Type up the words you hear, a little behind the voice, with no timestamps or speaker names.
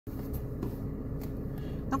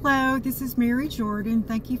Hello, this is Mary Jordan.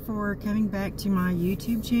 Thank you for coming back to my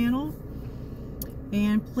YouTube channel.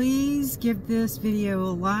 And please give this video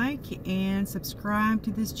a like and subscribe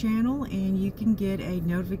to this channel, and you can get a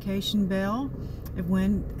notification bell of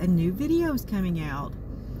when a new video is coming out.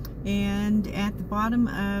 And at the bottom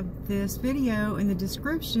of this video in the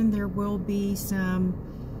description there will be some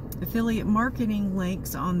affiliate marketing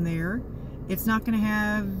links on there. It's not going to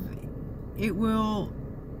have, it will,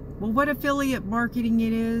 well, what affiliate marketing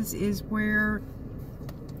it is where,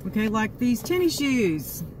 okay, like these tennis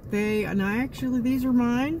shoes. Actually, these are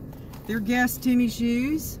mine. They're Guess tennis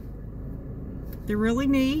shoes. They're really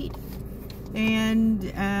neat. And,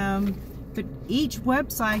 but each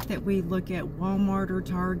website that we look at, Walmart or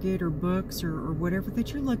Target or Books or whatever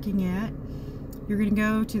that you're looking at, you're going to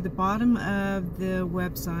go to the bottom of the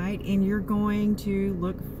website and you're going to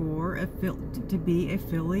look for to be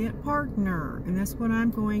affiliate partner. And that's what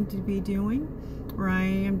I'm going to be doing, or I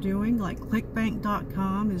am doing. Like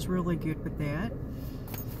clickbank.com is really good with that.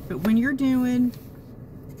 But when you're doing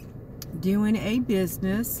a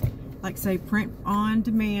business, like say print on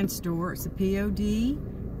demand store, it's a POD,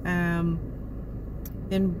 and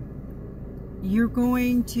you're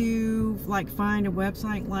going to like find a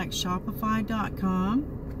website like shopify.com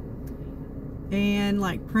and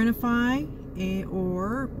like Printify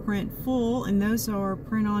or Printful, and those are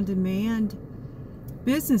print on demand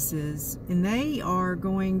businesses, and they are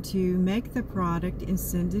going to make the product and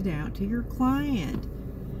send it out to your client.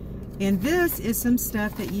 And this is some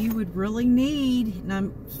stuff that you would really need, and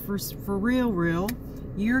I'm for real,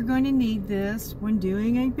 you're going to need this when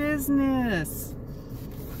doing a business.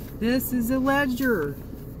 This is a ledger.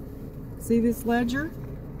 See this ledger?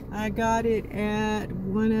 I got it at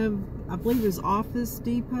one of, I believe it was Office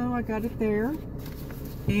Depot. I got it there.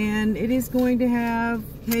 And it is going to have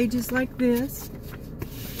pages like this,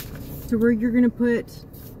 to where you're going to put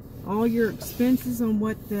all your expenses on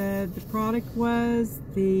what the product was,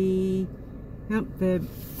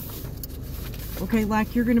 okay,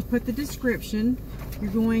 like you're going to put the description,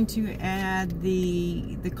 you're going to add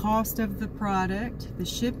the cost of the product, the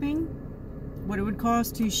shipping, what it would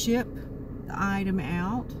cost to ship the item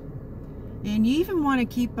out, and you even want to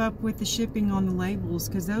keep up with the shipping on the labels,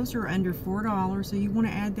 because those are under $4, so you want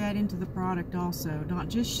to add that into the product also, not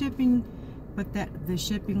just shipping, but the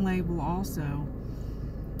shipping label also.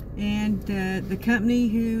 And the company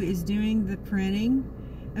who is doing the printing,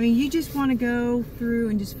 I mean, you just want to go through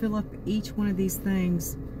and just fill up each one of these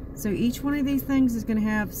things. So each one of these things is going to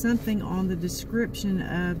have something on the description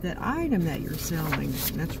of that item that you're selling.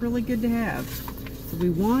 That's really good to have. So we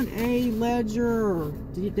want a ledger.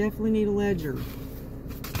 You definitely need a ledger.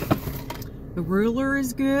 The ruler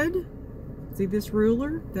is good. See this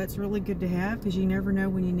ruler? That's really good to have, because you never know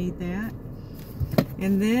when you need that.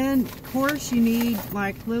 And then, of course, you need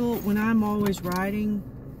like little, when I'm always writing,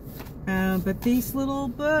 but these little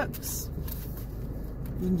books,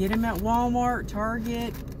 you can get them at Walmart,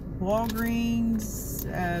 Target, Walgreens,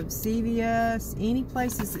 CVS, any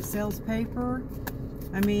places that sells paper.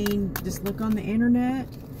 I mean, just look on the internet.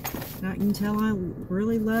 Now you can tell I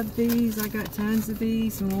really love these. I got tons of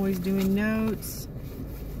these. I'm always doing notes.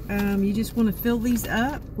 You just want to fill these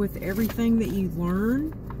up with everything that you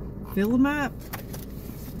learn. Fill them up.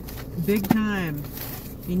 Big time.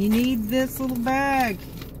 And you need this little bag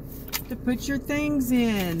to put your things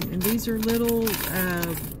in. And these are little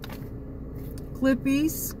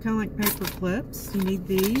clippies, kind of like paper clips. You need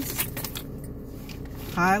these.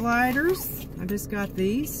 Highlighters. I just got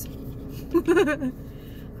these.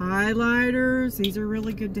 Highlighters. These are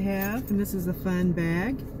really good to have. And this is a fun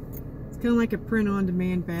bag. It's kind of like a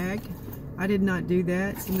print-on-demand bag. I did not do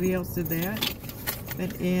that. Somebody else did that.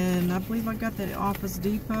 And I believe I got that at Office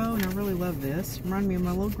Depot, and I really love this. Remind me of my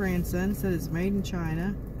little grandson. Said it's made in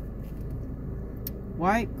China.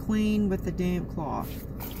 Wipe clean with the damp cloth.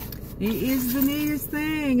 It is the neatest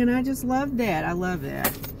thing, and I just love that. I love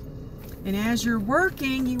that. And as you're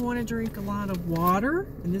working, you want to drink a lot of water,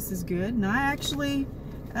 and this is good. And I actually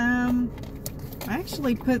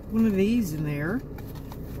put one of these in there.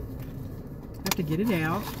 I have to get it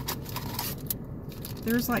out.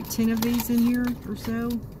 There's like 10 of these in here or so.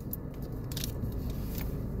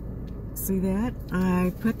 See that?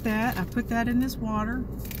 I put that in this water.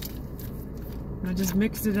 I just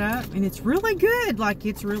mixed it up, and it's really good. Like,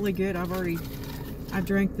 it's really good. I've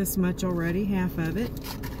drank this much already, half of it.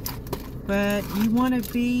 But you want to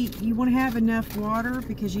have enough water,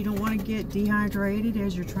 because you don't want to get dehydrated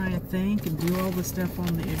as you're trying to think and do all the stuff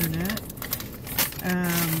on the internet.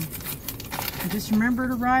 Just remember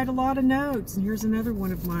to write a lot of notes. And here's another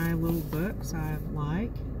one of my little books I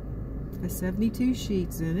like. Has 72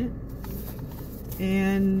 sheets in it.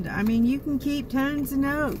 And I mean, you can keep tons of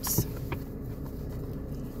notes.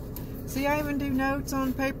 See, I even do notes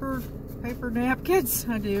on paper napkins.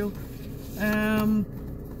 I do.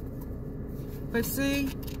 But see,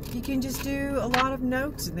 you can just do a lot of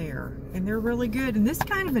notes there, and they're really good. And this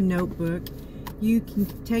kind of a notebook, you can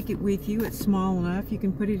take it with you. It's small enough. You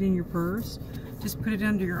can put it in your purse. Just put it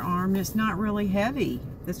under your arm. It's not really heavy.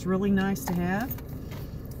 That's really nice to have.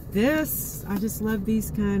 This, I just love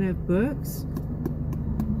these kind of books.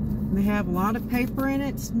 They have a lot of paper in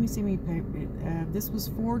it. Let me see me paper. This was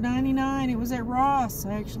 $4.99. It was at Ross.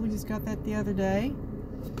 I actually just got that the other day.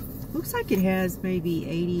 Looks like it has maybe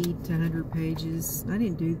 80 to 100 pages. I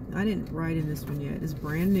didn't write in this one yet. It's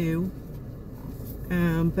brand new.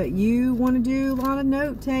 But you want to do a lot of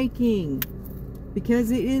note taking,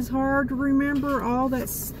 because it is hard to remember all that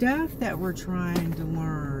stuff that we're trying to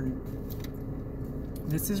learn.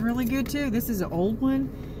 This is really good too. This is an old one.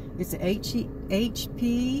 It's an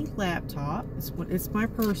HP laptop. It's my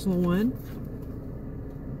personal one.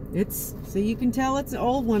 So you can tell it's an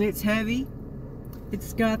old one. It's heavy.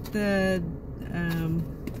 It's got the,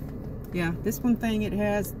 yeah, this one thing it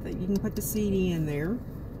has, that you can put the CD in there.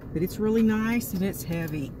 But it's really nice and it's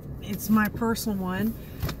heavy. It's my personal one.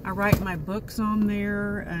 I write my books on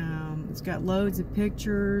there. It's got loads of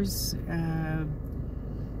pictures,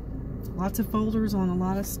 lots of folders on a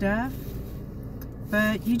lot of stuff.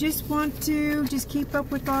 But you just want to just keep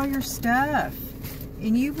up with all your stuff.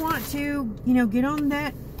 And you want to, you know, get on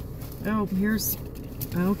that. Oh, here's,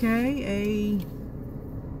 okay, a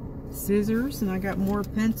scissors, and I got more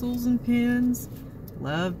pencils and pens.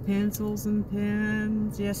 Love pencils and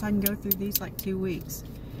pens. Yes, I can go through these like 2 weeks.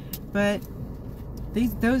 But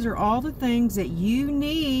those are all the things that you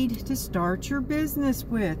need to start your business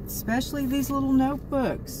with, especially these little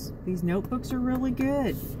notebooks. These notebooks are really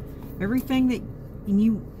good. Everything that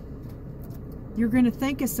you're going to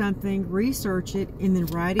think of something, research it, and then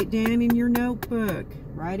write it down in your notebook.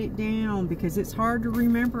 Write it down, because it's hard to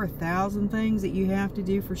remember 1,000 things that you have to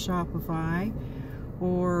do for Shopify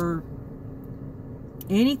or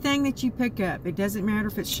anything that you pick up. It doesn't matter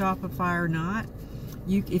if it's Shopify or not.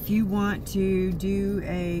 If you want to do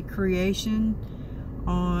a creation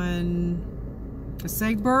on, let's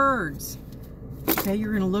say, birds. Okay,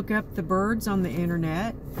 you're going to look up the birds on the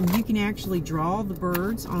internet, and you can actually draw the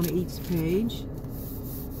birds on each page.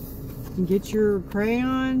 You can get your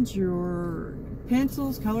crayons, your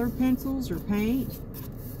pencils, colored pencils, or paint,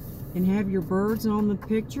 and have your birds on the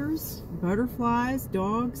pictures. Butterflies,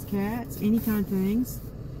 dogs, cats, any kind of things.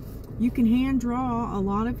 You can hand draw a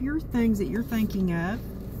lot of your things that you're thinking of.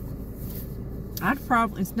 I'd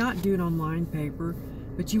probably, it's not do it on lined paper,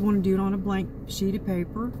 but you want to do it on a blank sheet of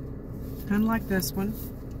paper, kind of like this one,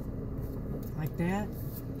 like that.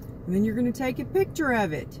 And then you're going to take a picture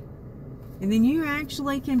of it. And then you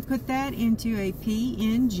actually can put that into a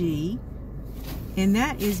PNG, and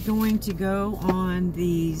that is going to go on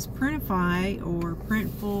these Printify or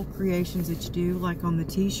Printful creations that you do, like on the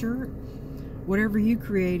t-shirt. Whatever you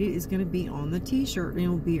created is going to be on the t-shirt, and it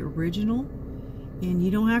will be original. And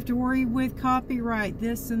you don't have to worry with copyright,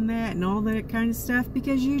 this and that, and all that kind of stuff,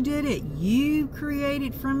 because you did it. You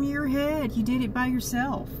created from your head. You did it by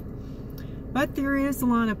yourself. But there is a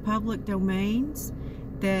lot of public domains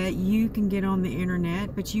that you can get on the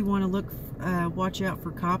internet, but you want to look, watch out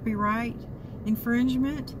for copyright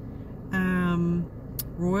infringement,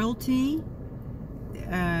 royalty,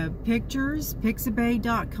 pictures.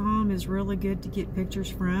 Pixabay.com is really good to get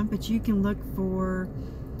pictures from, but you can look for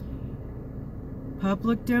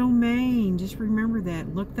public domain. Just remember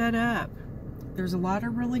that. Look that up. There's a lot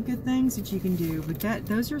of really good things that you can do, but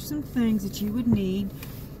those are some things that you would need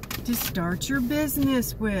to start your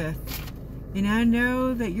business with. And I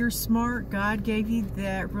know that you're smart. God gave you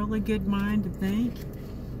that really good mind to think.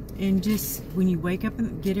 And just when you wake up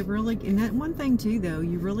and get it really, and that one thing too though,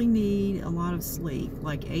 you really need a lot of sleep,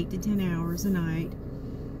 like 8 to 10 hours a night.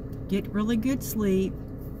 Get really good sleep,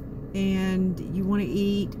 and you want to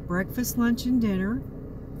eat breakfast, lunch, and dinner.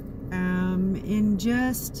 And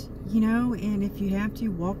just, you know, and if you have to,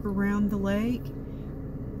 walk around the lake.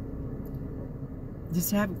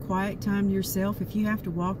 Just have a quiet time to yourself. If you have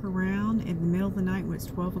to walk around in the middle of the night when it's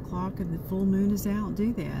 12 o'clock and the full moon is out,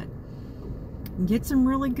 do that. And get some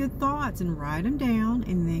really good thoughts and write them down,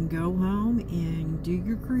 and then go home and do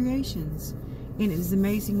your creations. And it's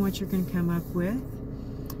amazing what you're going to come up with.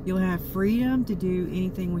 You'll have freedom to do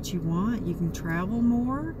anything what you want. You can travel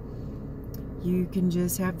more. You can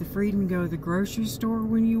just have the freedom to go to the grocery store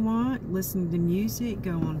when you want, listen to music,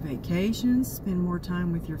 go on vacations, spend more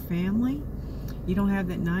time with your family. You don't have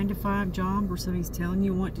that 9-to-5 job where somebody's telling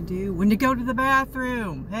you what to do, when to go to the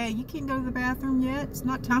bathroom. Hey, you can't go to the bathroom yet. It's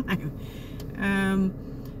not time.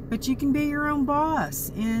 But you can be your own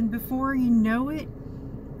boss, and before you know it,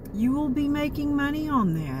 you will be making money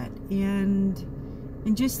on that. And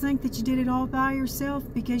just think that you did it all by yourself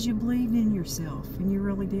because you believed in yourself, and you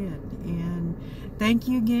really did. And thank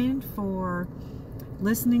you again for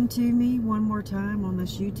listening to me one more time on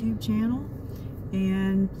this YouTube channel.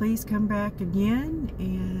 And please come back again,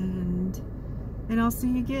 and I'll see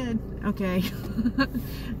you again. Okay.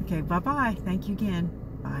 Okay, bye-bye. Thank you again.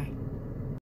 Bye.